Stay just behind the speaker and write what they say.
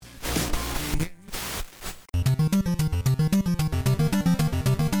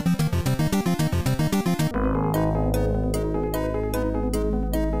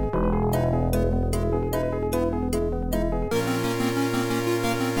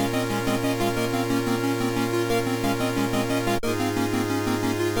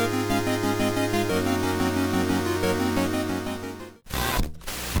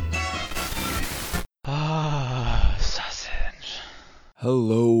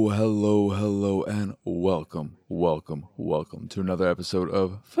Hello, and welcome to another episode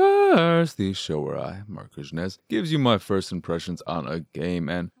of First, the show where I, Mark Kuznets, gives you my first impressions on a game,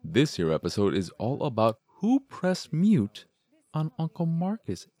 and this here episode is all about who pressed mute on Uncle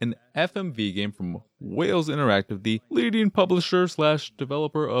Marcus, an FMV game from Wales Interactive, the leading publisher /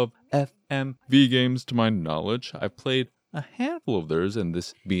 developer of FMV games to my knowledge. I've played a handful of theirs, and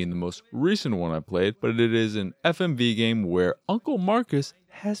this being the most recent one I played, but it is an FMV game where Uncle Marcus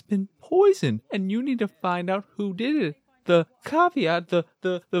has been poisoned, and you need to find out who did it. The caveat,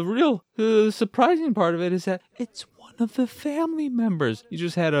 the real surprising part of it is that it's one of the family members. You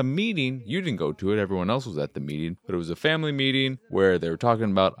just had a meeting. You didn't go to it. Everyone else was at the meeting, but it was a family meeting where they were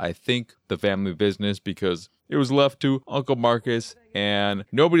talking about, I think, the family business, because it was left to Uncle Marcus, and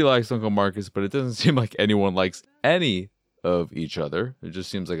nobody likes Uncle Marcus, but it doesn't seem like anyone likes any of each other. It just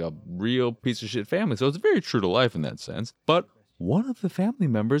seems like a real piece of shit family. So it's very true to life in that sense. But one of the family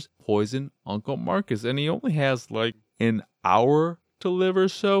members poisoned Uncle Marcus, and he only has like an hour to live or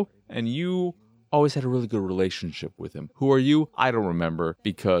so, and you always had a really good relationship with him. Who are you? I don't remember,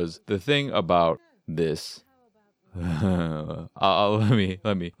 because the thing about this let me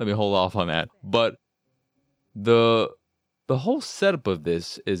hold off on that. But the whole setup of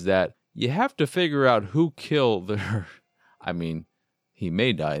this is that you have to figure out who killed their I mean, he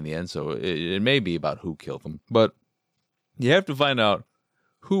may die in the end, so it may be about who killed him. But you have to find out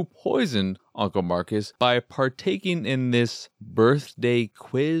who poisoned Uncle Marcus by partaking in this birthday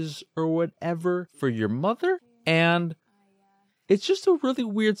quiz or whatever for your mother. And it's just a really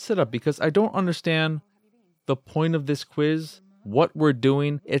weird setup, because I don't understand the point of this quiz, what we're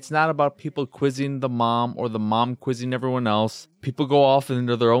doing. It's not about people quizzing the mom or the mom quizzing everyone else. People go off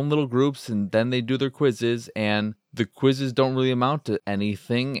into their own little groups, and then they do their quizzes, and the quizzes don't really amount to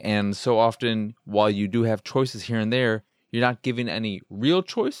anything. And so often, while you do have choices here and there, you're not giving any real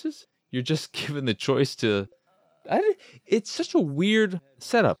choices. You're just given the choice to... It's such a weird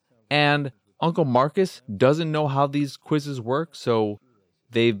setup. And Uncle Marcus doesn't know how these quizzes work, so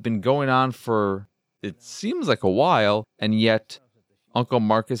they've been going on for, it seems like a while, and yet Uncle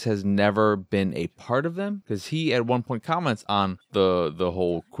Marcus has never been a part of them, because he at one point comments on the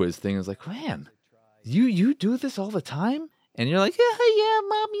whole quiz thing. It's like, man, you do this all the time? And you're like, yeah,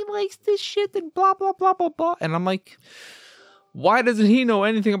 mommy likes this shit and blah, blah, blah, blah, blah. And I'm like, why doesn't he know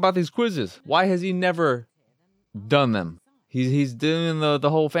anything about these quizzes? Why has he never done them? He's doing the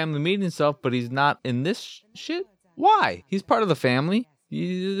whole family meeting stuff, but he's not in this shit? Why? He's part of the family.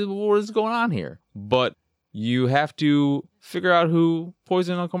 What is going on here? But you have to figure out who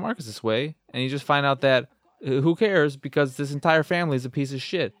poisoned Uncle Marcus this way, and you just find out that who cares, because this entire family is a piece of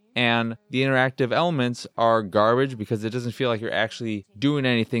shit. And the interactive elements are garbage, because it doesn't feel like you're actually doing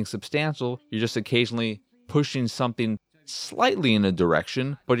anything substantial. You're just occasionally pushing something slightly in a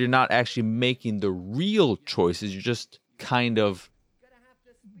direction, but you're not actually making the real choices. You're just kind of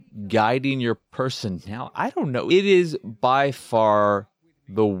guiding your personality. I don't know. It is by far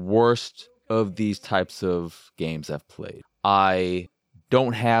the worst of these types of games I've played. I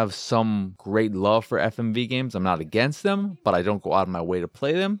don't have some great love for FMV games. I'm not against them, but I don't go out of my way to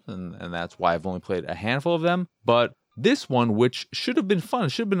play them, and that's why I've only played a handful of them. But this one, which should have been fun,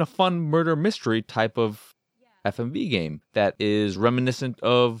 should have been a fun murder mystery type of FMV game that is reminiscent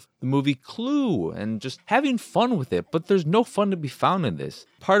of the movie Clue and just having fun with it, but there's no fun to be found in this.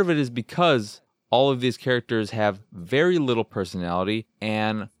 Part of it is because all of these characters have very little personality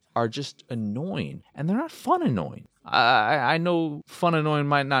and are just annoying, and they're not fun annoying. I know fun annoying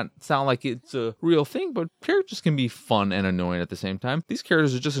might not sound like it's a real thing, but characters can be fun and annoying at the same time. These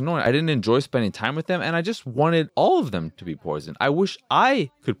characters are just annoying. I didn't enjoy spending time with them, and I just wanted all of them to be poisoned. I wish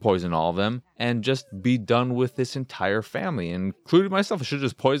I could poison all of them and just be done with this entire family, including myself. I should have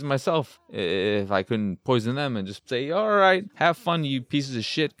just poisoned myself if I couldn't poison them, and just say, all right, have fun, you pieces of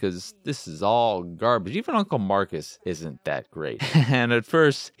shit, because this is all garbage. Even Uncle Marcus isn't that great. And at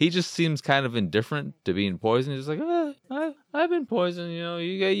first, he just seems kind of indifferent to being poisoned. He's just like, I've been poisoned,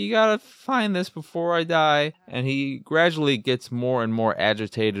 you gotta find this before I die. And he gradually gets more and more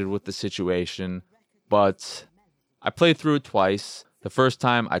agitated with the situation. But I played through it twice. The first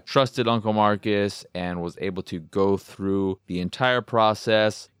time I trusted Uncle Marcus and was able to go through the entire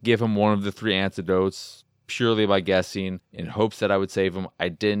process, give him one of the 3 antidotes purely by guessing in hopes that I would save him. I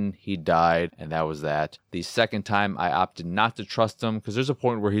didn't. He died, and that was that. The second time I opted not to trust him, because there's a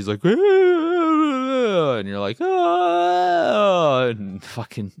point where he's like, and you're like, and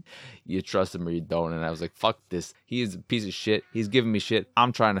fucking you trust him or you don't. And I was like, fuck this. He is a piece of shit. He's giving me shit.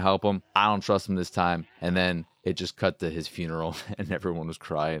 I'm trying to help him. I don't trust him this time. And then it just cut to his funeral and everyone was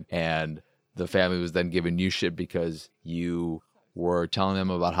crying. And the family was then giving you shit because you were telling them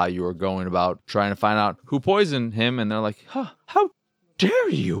about how you were going about trying to find out who poisoned him, and they're like, huh, how dare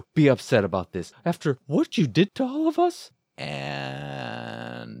you be upset about this after what you did to all of us?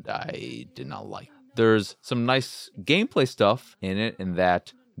 And I did not like it. There's some nice gameplay stuff in it, in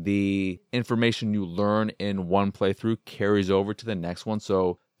that the information you learn in one playthrough carries over to the next one.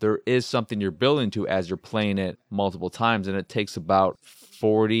 So there is something you're building to as you're playing it multiple times, and it takes about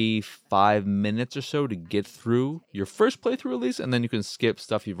 45 minutes or so to get through your first playthrough at least, and then you can skip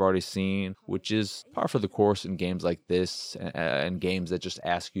stuff you've already seen, which is par for the course in games like this, and games that just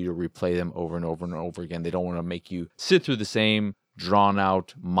ask you to replay them over and over and over again. They don't want to make you sit through the same drawn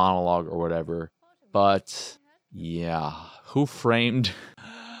out monologue or whatever. But yeah, who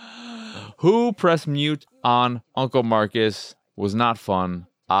pressed mute on Uncle Marcus was not fun.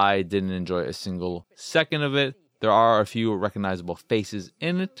 I didn't enjoy a single second of it. There are a few recognizable faces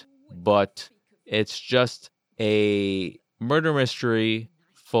in it, but it's just a murder mystery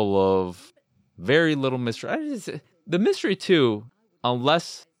full of very little mystery. The mystery too,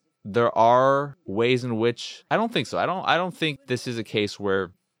 unless there are ways in which, I don't think so. I don't think this is a case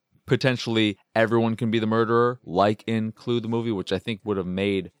where potentially everyone can be the murderer, like in Clue the movie, which I think would have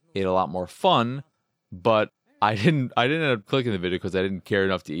made it a lot more fun. But I didn't end up clicking the video because I didn't care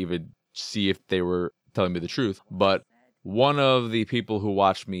enough to even see if they were telling me the truth. But one of the people who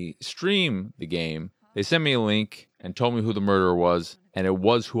watched me stream the game, they sent me a link and told me who the murderer was, and it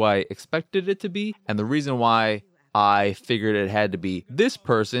was who I expected it to be. And the reason why I figured it had to be this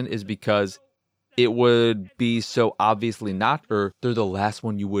person is because it would be so obviously not, or they're the last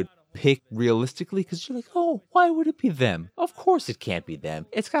one you would pick realistically, because you're like, oh, why would it be them? Of course it can't be them.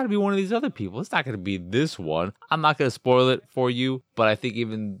 It's got to be one of these other people. It's not going to be this one. I'm not going to spoil it for you, but I think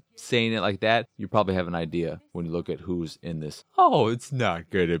even saying it like that, you probably have an idea when you look at who's in this. Oh, it's not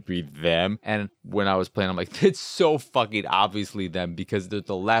going to be them. And when I was playing, I'm like, it's so fucking obviously them, because they're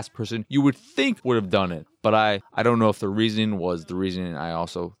the last person you would think would have done it. But I don't know if the reasoning was the reasoning I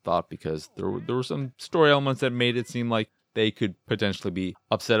also thought, because there were some story elements that made it seem like they could potentially be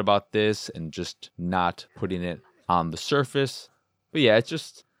upset about this and just not putting it on the surface. But yeah,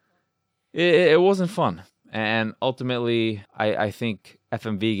 it wasn't fun. And ultimately, I think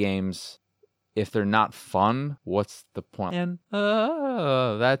FMV games, if they're not fun, what's the point? And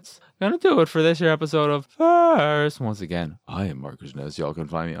that's going to do it for this here episode of First. Once again, I am Marcus Nez. Y'all can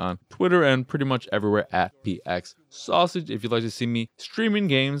find me on Twitter and pretty much everywhere at PX Sausage. If you'd like to see me streaming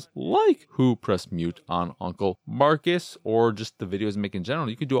games like Who Pressed Mute on Uncle Marcus, or just the videos I make in general,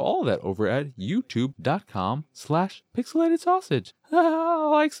 you can do all of that over at youtube.com/pixelated sausage.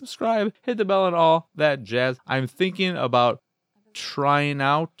 Like, subscribe, hit the bell and all that jazz. I'm thinking about trying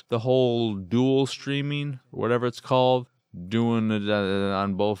out the whole dual streaming, or whatever it's called, doing it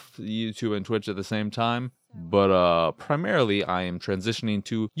on both YouTube and Twitch at the same time. But primarily I am transitioning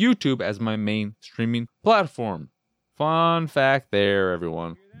to YouTube as my main streaming platform. Fun fact there,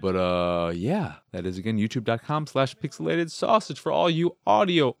 everyone. But yeah, that is again youtube.com/pixelated sausage for all you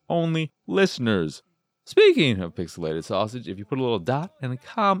audio only listeners. Speaking of pixelated sausage, if you put a little dot and a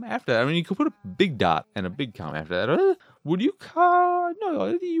com after that, I mean, you could put a big dot and a big com after that. Would you call?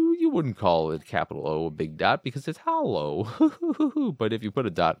 No, you wouldn't call it capital O a big dot, because it's hollow. But if you put a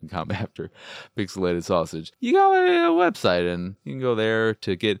dot and com after pixelated sausage, you got a website, and you can go there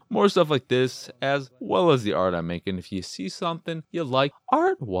to get more stuff like this, as well as the art I'm making. If you see something you like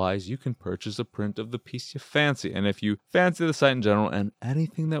art-wise, you can purchase a print of the piece you fancy. And if you fancy the site in general and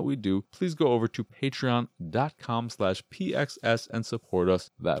anything that we do, please go over to patreon.com/pxs and support us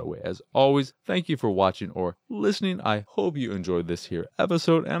that way. As always, thank you for watching or listening. I hope you enjoyed this here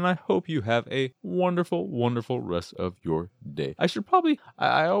episode, and I hope you have a wonderful, wonderful rest of your day. I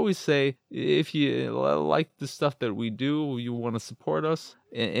always say, if you like the stuff that we do, you want to support us,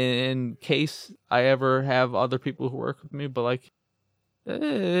 in case I ever have other people who work with me, but like,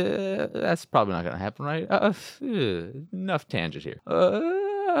 that's probably not going to happen, right? Enough tangent here. Bye!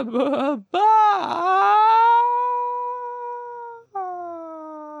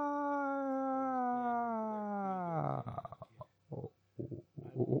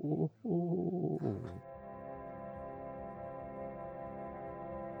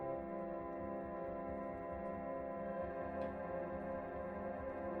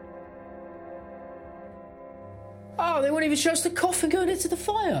 Oh, they won't even show us the coffin going into the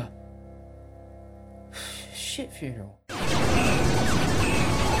fire. Shit funeral.